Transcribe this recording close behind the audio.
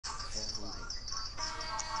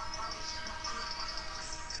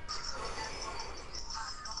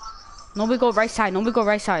Nobody go right side. Nobody go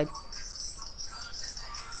right side.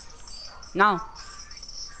 Now.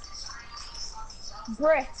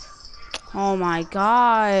 Brick. Oh my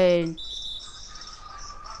god.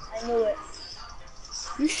 I knew it.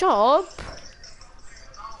 You shut up.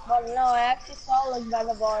 But no, I actually saw like by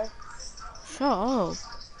the bar. Shut up.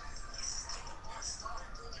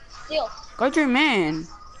 Steal. Guard your man.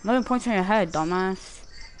 11 points on your head, dumbass.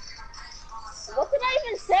 What did I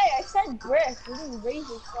even say? I said brick. You didn't raise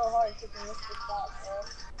it so hard to miss the shot,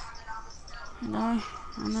 bro. No,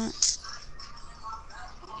 I'm not.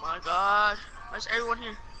 Oh my god. Where's everyone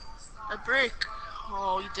here? A brick.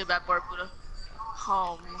 Oh, you did bad, Barbuda.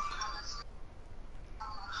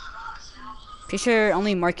 Pretty sure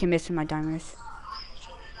only Mark can miss in my dimers.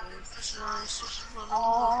 Really?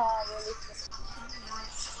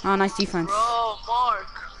 Oh, nice defense. Bro, Mark.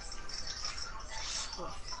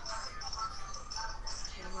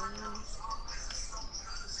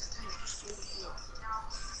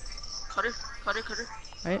 Cutter.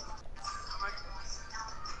 Right?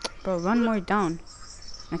 Bro, run more down.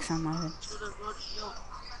 Next time, my head.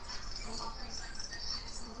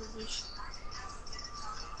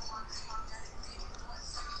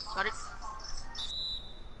 Got it.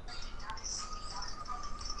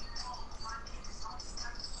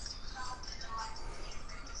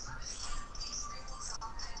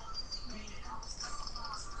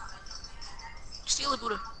 Steal it,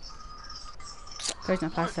 Buddha. Please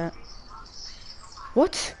not pass that.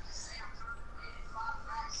 What?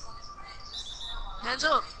 Hands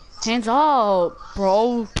up. Hands up,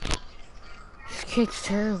 bro. This kid's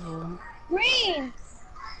terrible. Green.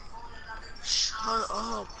 Shut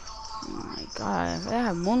up. Oh my god, if I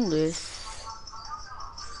have moonless.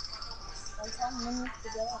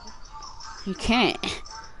 You can't.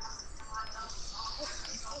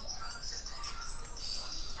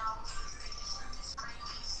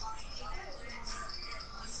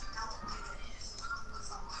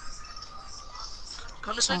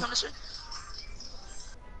 Come this way, come this way.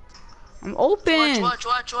 I'm open. Watch.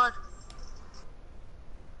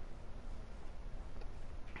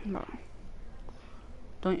 No.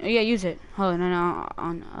 Don't. Yeah, use it. Oh no.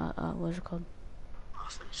 On what's it called?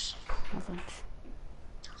 Offense.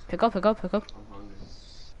 Pick up.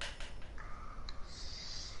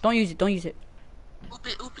 Don't use it. Oop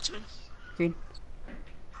it to me. Green.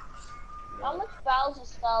 How much fouls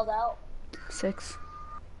is fouled out? 6.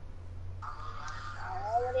 I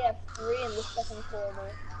already have 3 in the second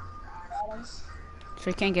quarter. Got him. So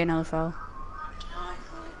you can't get another foul.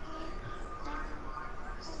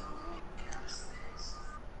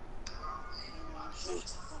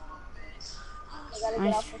 I gotta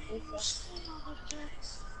get off the FIFA.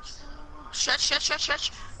 Stretch.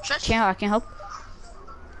 I can't help.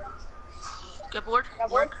 Get board.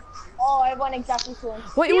 Work. Oh, I went exactly to him.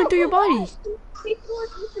 What? You went through your body? He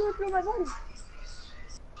threw through my body.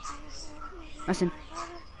 Listen.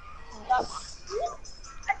 I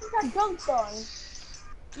just got dunked on.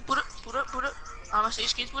 Buddha. My stage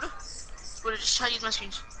screens, Buddha, just try to use my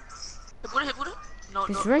screens. Hit Buddha. No.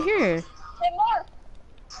 It's right here. Hey, Mark.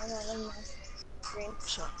 Oh, no, never mind. Green.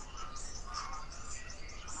 Shut.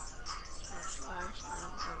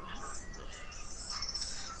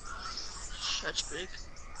 Stretch big.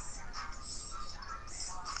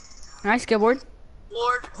 Nice skateboard.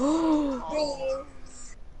 Lord. Green.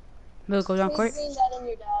 Bill, go down court. Green that in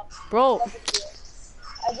your dad. Bro.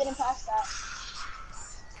 I didn't pass that.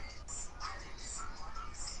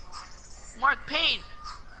 Mark Payne.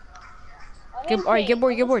 Alright, get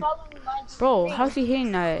board. Bro, how's he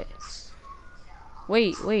hitting that?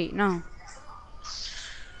 Wait, no.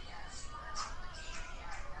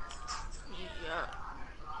 Yeah.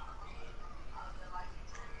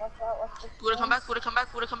 Watch out. Buddha, come back.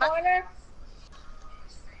 Corner.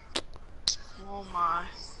 Oh my.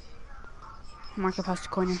 Mark it past the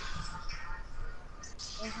corner.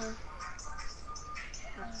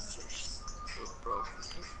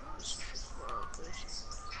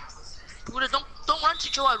 Buddha, don't run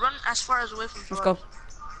to Joe. Run as far as away from Joe. Let's go.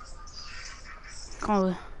 Come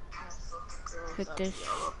on. Hit this.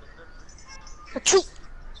 Achoo!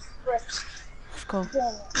 Let's go.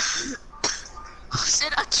 Who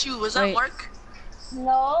said achoo? Was that Wait. Mark?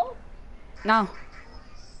 No. Now.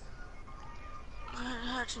 I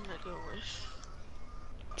had to make a wish.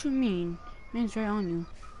 What you mean? Man's right on you.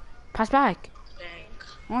 Pass back. Dang.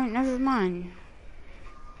 Alright, never mind.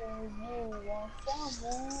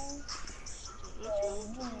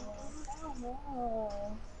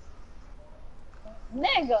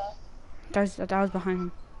 Nigga. That was behind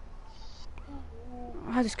him.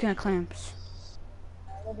 I just couldn't clamps.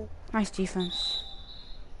 Nice defense.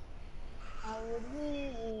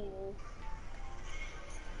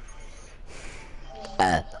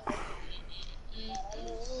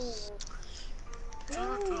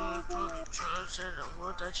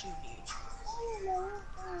 What that you need.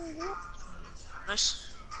 Nice.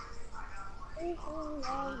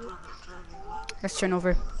 Let's turn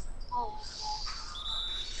over.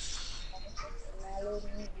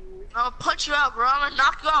 I'm gonna punch you out, bro. I'm gonna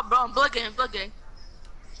knock you out, bro. I'm blood gang, blood gang.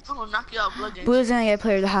 I'm gonna knock you out, blood gang. Blue's gonna get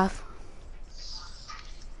player of the half.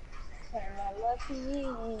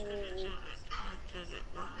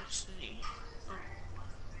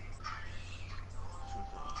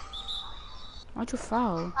 Why'd you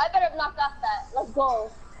foul? I better knock off that. Let's go.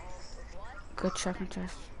 Good second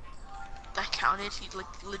test. That counted. He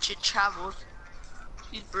like legit traveled.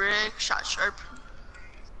 He's brick, shot sharp.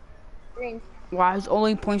 Green. Wow, his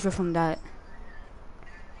only points were from that.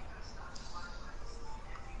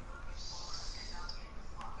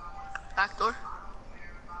 Back door.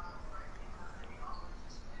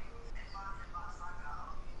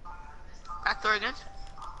 Back door again.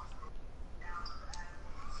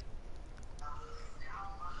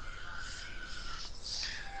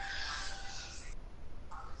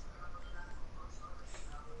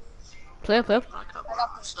 Play up, play up.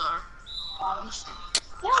 Star.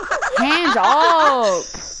 Hands up!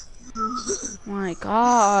 My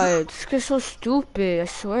God, this kid's so stupid. I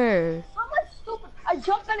swear. How much stupid? I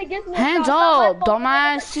jumped in against me. Hands up,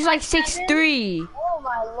 dumbass. She's like 6'3". Oh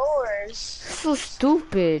my lord. So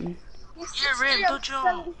stupid. You're in, don't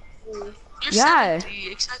jump. You're Yeah.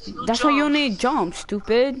 70, exactly. Don't That's why you jump. need jump,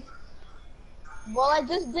 stupid. Well, I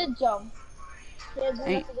just did jump. Can't do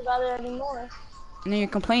Hey. nothing about it anymore. And then you're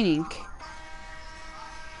complaining.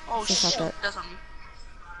 Oh Just like shit, that. that's on me.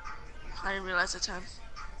 I didn't realize the time.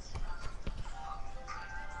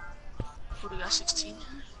 Who do we got? 16.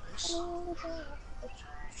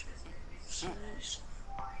 Nice.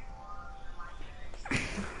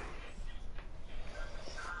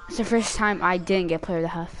 It's the first time I didn't get player of the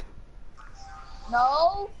half.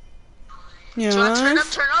 No. Yes. Joy, turn up,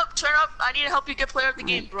 turn up, turn up. I need to help you get player of the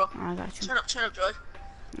game, bro. I got you. Turn up, Joy.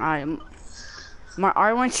 Alright. My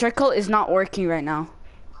R1 circle is not working right now.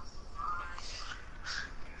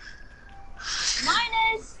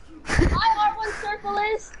 Mine is. My R1 circle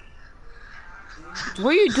is. What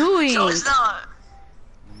are you doing? No, it's not.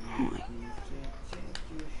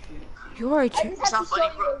 You are I just It's have not to show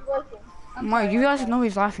funny, you bro. it's working. I'm Mark, sorry, you I'm guys sorry. know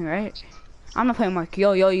he's laughing, right? I'm not playing Mark.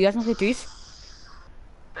 Yo, you guys wanna play threes?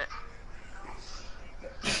 Bet.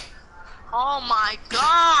 Oh my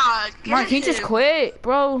god. Get Mark, he just him. quit,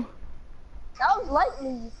 bro. That was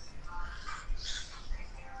lightly.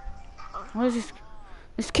 What is this?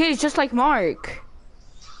 This kid is just like Mark.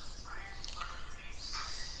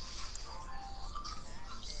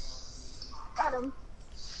 Got him.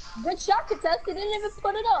 Good shot contest. He didn't even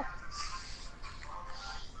put it up.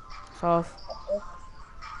 Soft.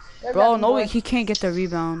 There's Bro, that no, boy. he can't get the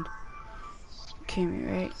rebound. Kidding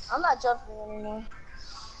me, right? I'm not jumping anymore.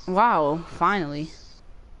 Wow, finally.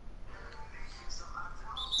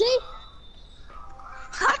 See?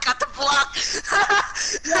 I got the block.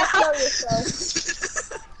 You gotta kill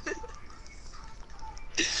yourself.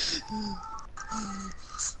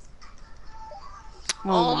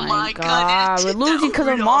 Oh, Oh my my god, God, we're it's losing because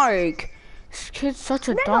of Rudolph. Mark. This kid's such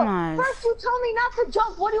a Nigga, dumbass. first you told me not to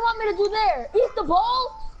jump. What do you want me to do there? Eat the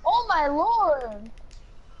ball? Oh my lord.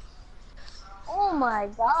 Oh my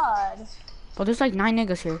god. But there's like 9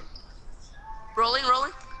 niggas here. rolling.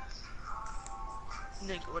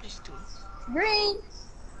 Nigga, what is he doing? Green.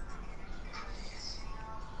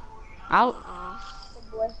 Out.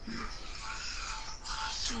 Good boy.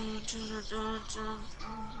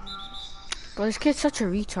 Bro, this kid's such a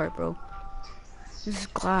retard, bro. This is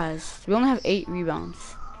glass. We only have 8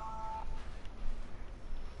 rebounds.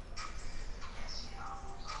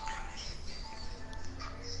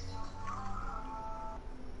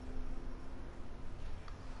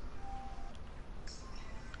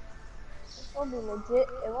 It won't be legit.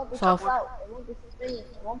 It won't be Soft. out. It won't be sustained.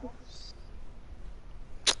 It won't be.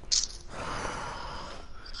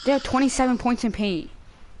 They have 27 points in paint.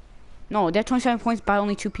 No, they have 27 points by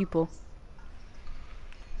only 2 people.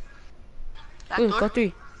 Back Ooh, door. go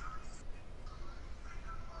 3.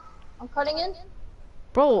 I'm cutting in.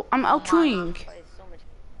 Bro, I'm out chewing.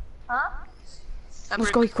 Huh? That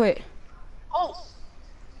Let's brick. go, he quit. Oh,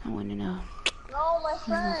 I want to know. No, my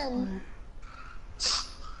friend.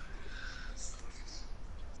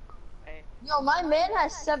 Yo, my man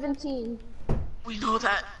has 17. we know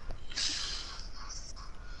that.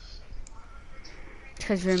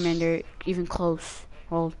 Because man, they're even close.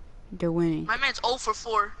 Well, they're winning. My man's 0 for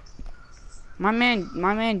 4. My man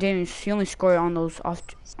didn't. He only scored on those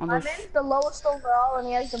My man's the lowest overall and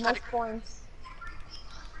he has the most points.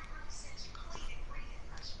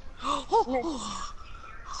 Thought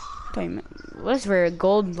you meant, what's rare?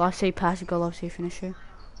 Gold, last say pass, gold, last say finisher.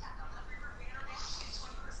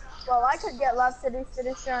 Well, I could get Love City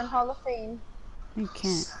finisher in Hall of Fame. You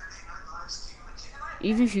can't.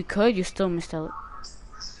 Even if you could, you still missed out.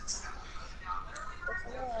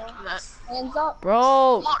 That. Hands up.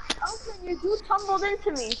 Bro! Elton, you tumbled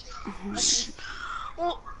into me.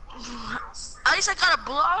 Well, at least I got a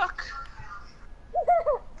block.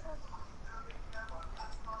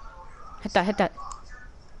 Hit that, hit that.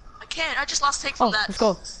 I can't. I just lost take from that. Let's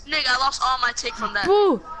go. Nigga, I lost all my take from that.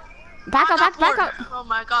 Boo! Back I up, got back bored. up. Oh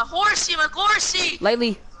my god. Horsey, McGorsey!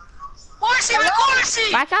 Lightly. Horsey,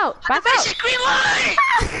 McGorsey! Back out, back out. Green light!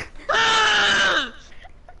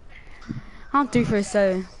 I'm 3 for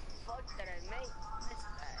 7.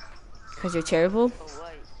 Cause you're terrible.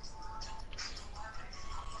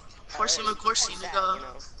 Horsey, McGorsey, nigga.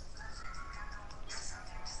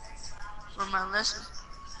 For my lesson.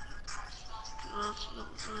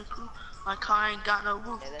 My car ain't got no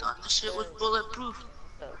roof. Thought the shit was bulletproof.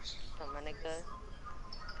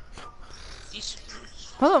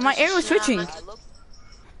 Hold on, my arrow was switching.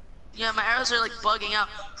 Yeah, my arrows are like bugging out.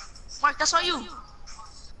 Mark, that's not you.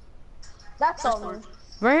 That's all me.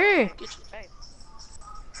 Right here.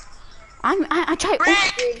 I tried.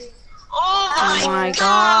 Brick! Oh my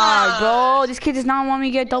god, bro. This kid does not want me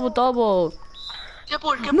to get double. Get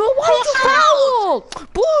bored, get No, bored. why did you foul?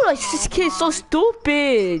 Bro, this kid's so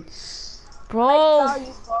stupid. Bro,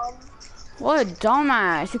 what a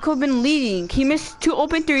dumbass. You could have been leading. He missed 2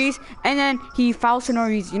 open threes, and then he fouls for no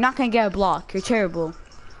reason. You're not going to get a block. You're terrible.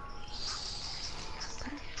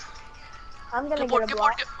 I'm gonna Get bored, get a get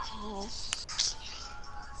bored, block. get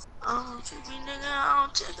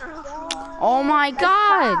Oh my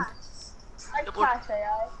god. I pass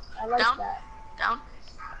AI. I like Down. that. Down.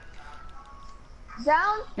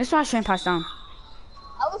 Down? This is why I shouldn't pass down.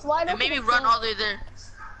 I was wide And open. maybe run all the way there.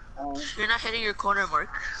 Oh, You're not hitting your corner, Mark.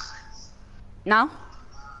 Now?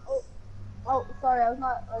 oh, sorry, I was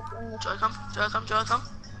not like in the Joy come, joy come, joy come.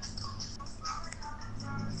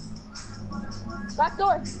 back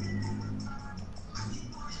door.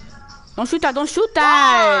 Don't shoot that. Don't shoot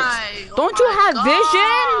that. Why? Don't Oh you my have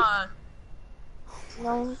vision?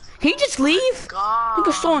 No. Can you just leave? God.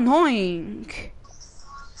 You're so annoying.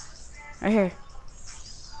 Right here.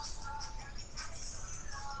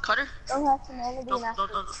 Cutter? Don't have to only be No, an no, actor.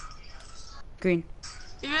 no, no. Green.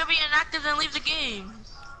 If you're gonna be inactive, then leave the game.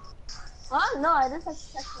 Huh? No, I just have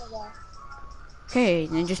to check my guy. Okay,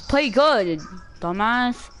 then just play good,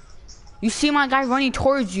 dumbass. You see my guy running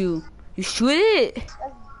towards you. You shoot it.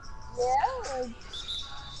 Yeah, like,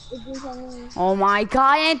 it gives me. Oh my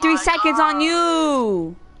god, and 3 seconds on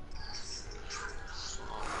you.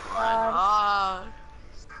 God.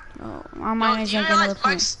 Oh, my Yo, mind is do you not gonna realize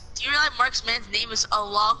play. Mark's man's name is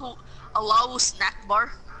Allahu Snack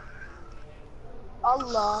Bar?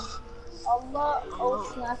 Allah,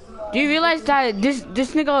 oh snack bar. Do you realize that this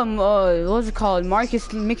nigga, what's it called? Mark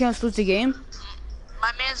is making us lose the game?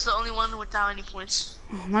 My man's the only one without any points.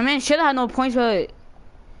 My man should have had no points, but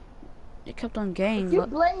they kept on getting. You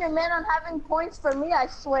blame your man on having points for me, I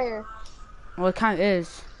swear. Well, it kind of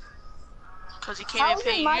is. Cause he How can't is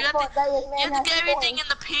even it pay. my You have fault that your to man get has everything points? in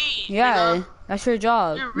the paint. Yeah, nigga. that's your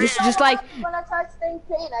job. You're Just rich. like, When I tried staying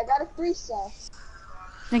pain, I got a 3-set.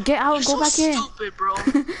 then get out and You're go so back in. stupid, bro.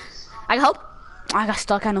 I help. I got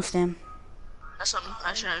stuck. I no stem. That's something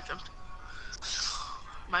I shouldn't have jumped.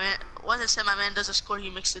 My man, once I said my man does a score, he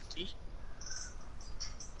makes it 3.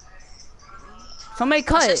 Somebody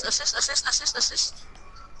cut it. Assist.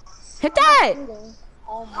 Hit that.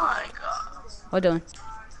 Oh my god. Well done.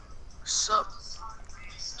 Sup,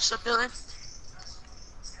 Dylan?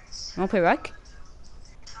 You wanna play rec?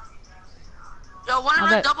 Yo, one of I'll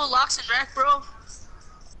the bet. double locks in rack, bro.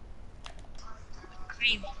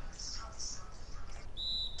 Green.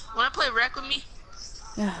 Wanna play rack with me?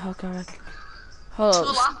 Yeah, okay, rec. Hold 2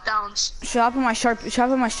 up. lockdowns. Should I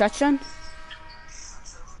put my stretch on?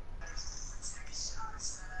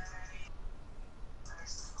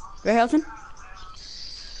 Right, Hilton?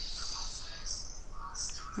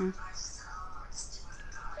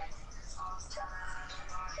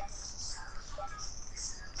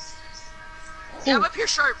 We have a pure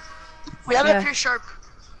sharp. We have a pure sharp.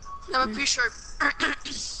 We have a pure sharp.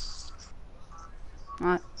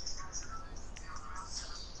 Alright.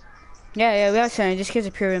 Yeah, we have something. This kid's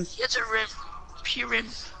a pure rim. It's a rim. Pure rim.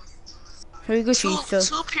 Very good sheet, so.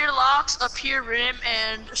 2 pure locks, a pure rim,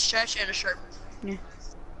 and a stretch and a sharp. Yeah.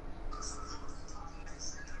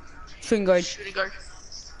 Shooting guard. Shooting guard.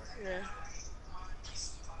 Yeah.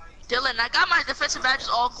 Dylan, I got my defensive badges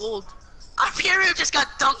all gold. Our pure rim just got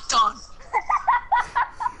dunked on.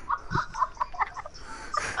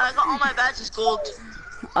 I got all my badges gold.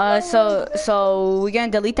 So we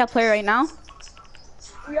gonna delete that player right now?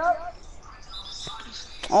 Yup.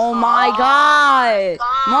 Oh my god!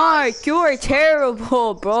 Mark, you are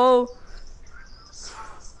terrible, bro.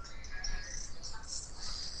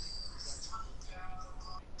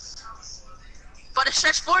 But a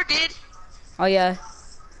stretch 4 did. Oh yeah.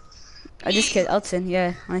 I just killed Elton,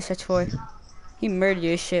 yeah, on stretch 4. He murdered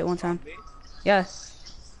your shit one time. Yeah.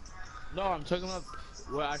 No, I'm talking about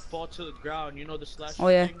where I fall to the ground. You know the slash Oh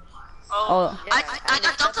yeah. thing? Oh, Yeah, I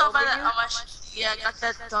got dunked on by that on my yeah, I got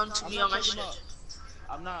that done to me on my shit.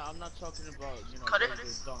 I'm not talking about, you know, Cut it.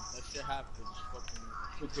 regular dunk. That shit happens. Fucking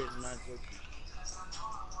quicker than that joke.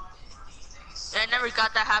 Yeah, I never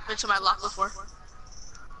got that happen to my lock before.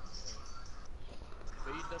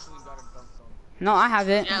 But you definitely got a dunk on. No, I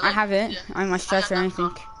haven't. Yeah, I like, haven't. yeah. I'm my stretch or I got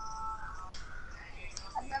anything.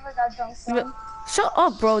 I never got dunked But- on. Shut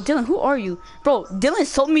up, bro. Dylan, who are you? Bro, Dylan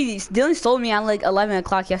sold me at like 11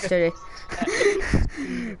 o'clock yesterday.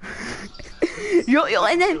 yo,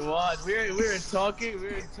 and then We were talking,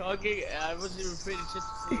 and I wasn't even paying attention to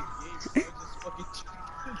the game. I was just fucking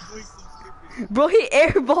doing some stupid. bro, he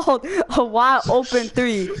airballed a wide open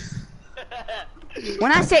 3.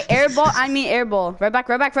 When I say airball, I mean airball. Right back.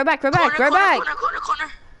 Corner.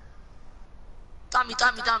 Tommy.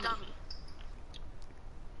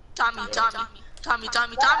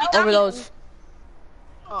 Over those.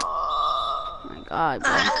 Oh My God,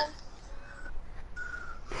 bro.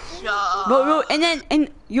 yeah. Bro, and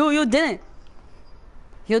yo, Dylan.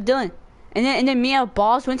 And then me and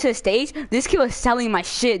Balls went to the stage. This kid was selling my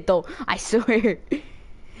shit though. I swear.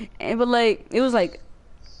 But like, it was like,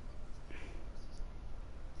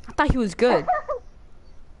 I thought he was good.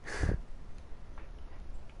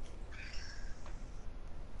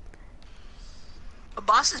 A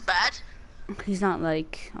boss is bad. He's not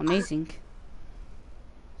like amazing.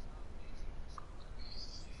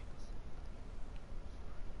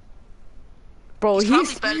 Bro, He's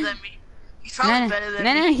probably better than me. He's probably better than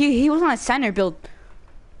me. no, he was on a center build.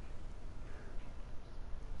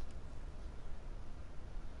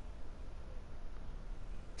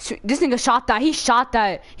 This nigga shot that. He shot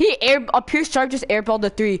that. A pure sharp just airballed the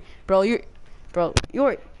 3. Bro, you're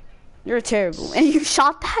terrible. And you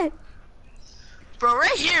shot that. Bro,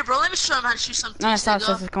 right here, bro. Let me show him how to shoot something. No, stop,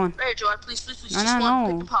 come on. Right here, Joel. Please. No, Just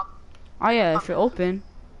one. Pick the pop. Oh yeah, if you're open.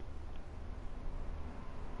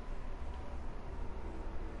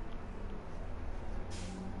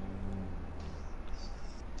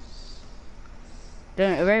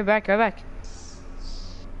 Right back.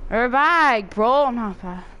 Right back, bro. I'm not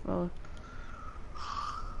bad, bro.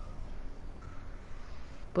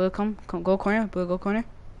 Boy, come, go corner. Boy, go corner.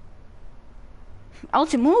 Out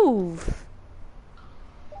to move.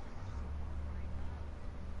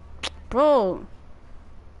 Bro.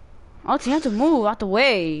 Out, you have to move out the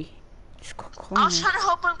way. Just go corner. I was trying to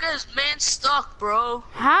help him get his man stuck, bro.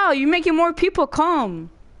 How? You're making more people come.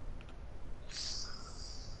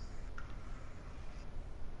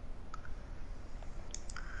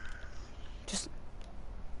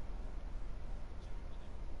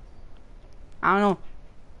 I don't know.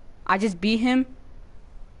 I just beat him.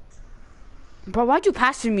 Bro, why'd you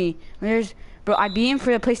pass to me? Bro, I beat him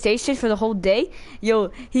for the PlayStation for the whole day.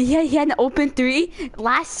 Yo, he had an open 3.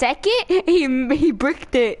 Last second, he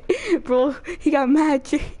bricked it. Bro, he got mad.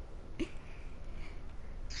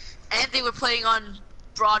 And they were playing on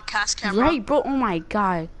broadcast camera. Right, bro. Oh my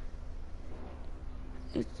God.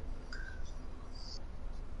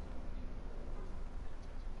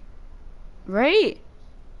 Right?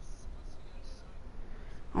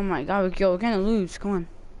 Oh my God, we're gonna lose. Come on.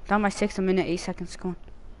 Down by 6, a minute, 8 seconds. Come on.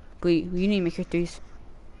 Wait, you need to make your 3s.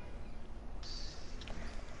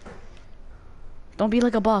 Don't be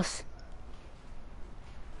like a boss.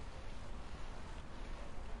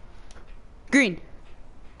 Green.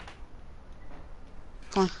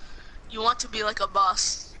 Come on. You want to be like a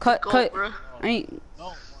boss. Cut. Bro. I mean,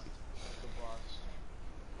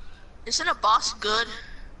 Isn't a boss good?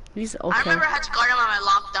 he's I okay. remember I had to guard him on my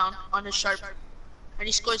lockdown on his sharp. And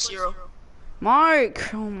he scored 0.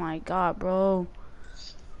 Mark. Oh my God, bro.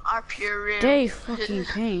 Our pure rim. They fucking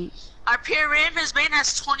paint. Our pure rim, his main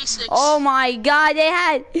has 26. Oh my God, they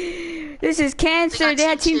had. This is cancer. They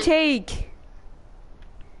had team take.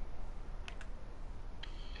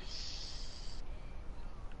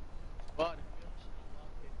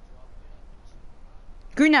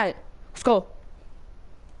 Green Knight. Let's go.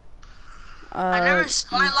 My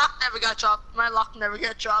lock never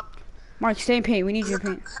got dropped. Mark, stay in paint. We need you in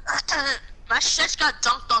paint. My shit got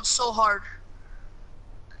dunked on so hard.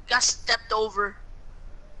 Got stepped over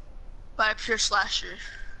by a pure slasher.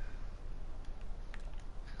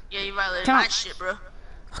 Yeah, you violated Come my on. shit, bro.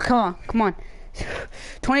 Come on.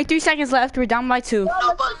 23 seconds left. We're down by 2.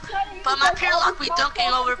 No, but my peer lock be dunking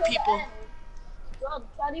over people. Bro,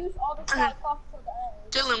 try to use all the shot clock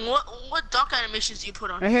till the end. Dylan, what dunk animations do you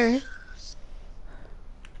put on? Right here.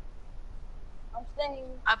 I'm saying.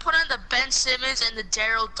 I put on the Ben Simmons and the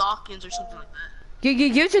Daryl Dawkins or something like that. Give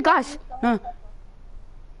it to guys. No.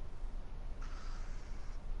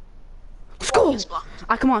 Let's go.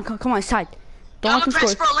 Come on, side. Don't let them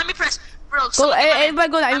press, score. bro. Let me press, bro. Go,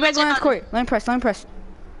 everybody go down. Everybody go down the court. Let me press.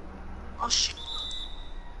 Oh shit.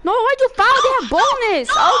 No, why'd you foul? They have bonus.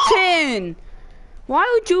 Alton. Why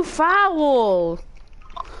would you foul?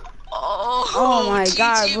 Oh my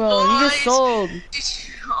god, bro. You just sold.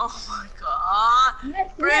 Oh my god.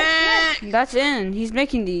 Brick. That's in. He's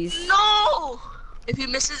making these. No. If he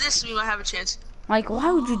misses this, we might have a chance. Like,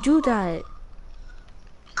 why would you do that?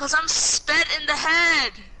 Cause I'm spent in the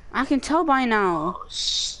head. I can tell by now. Oh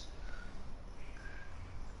shit.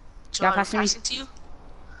 Yeah, pass me. Passing to you.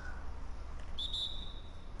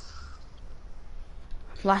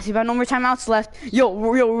 Last, about no more timeouts left. Yo,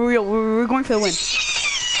 we're going for the win.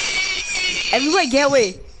 Everybody get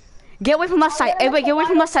away. Get away from left side. Everybody get away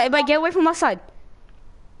from left side. Everybody get away from left side.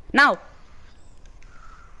 Now.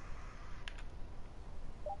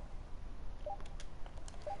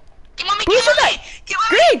 Who said that?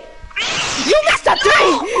 Green! You missed a 3!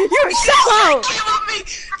 You're so out! Game on me!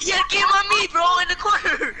 Yeah, game on me, bro, in the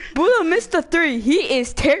corner! Buddha missed a 3. He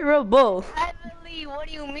is terrible. Heavenly, what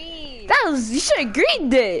do you mean? That was, you should have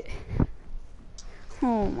greened it.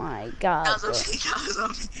 Oh my god. That was okay, that was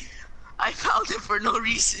on me. I fouled him for no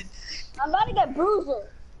reason. I'm about to get bruiser.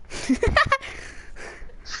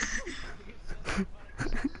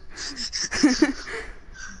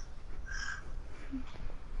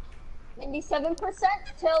 97%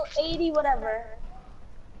 till 80 whatever.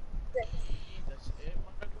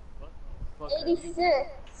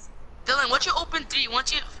 86. Dylan, what's your open 3?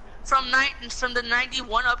 Once you from the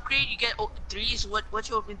 91 upgrade, you get 3s. What's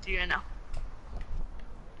your open 3 right now?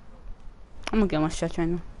 I'm gonna get my stretch right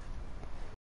now.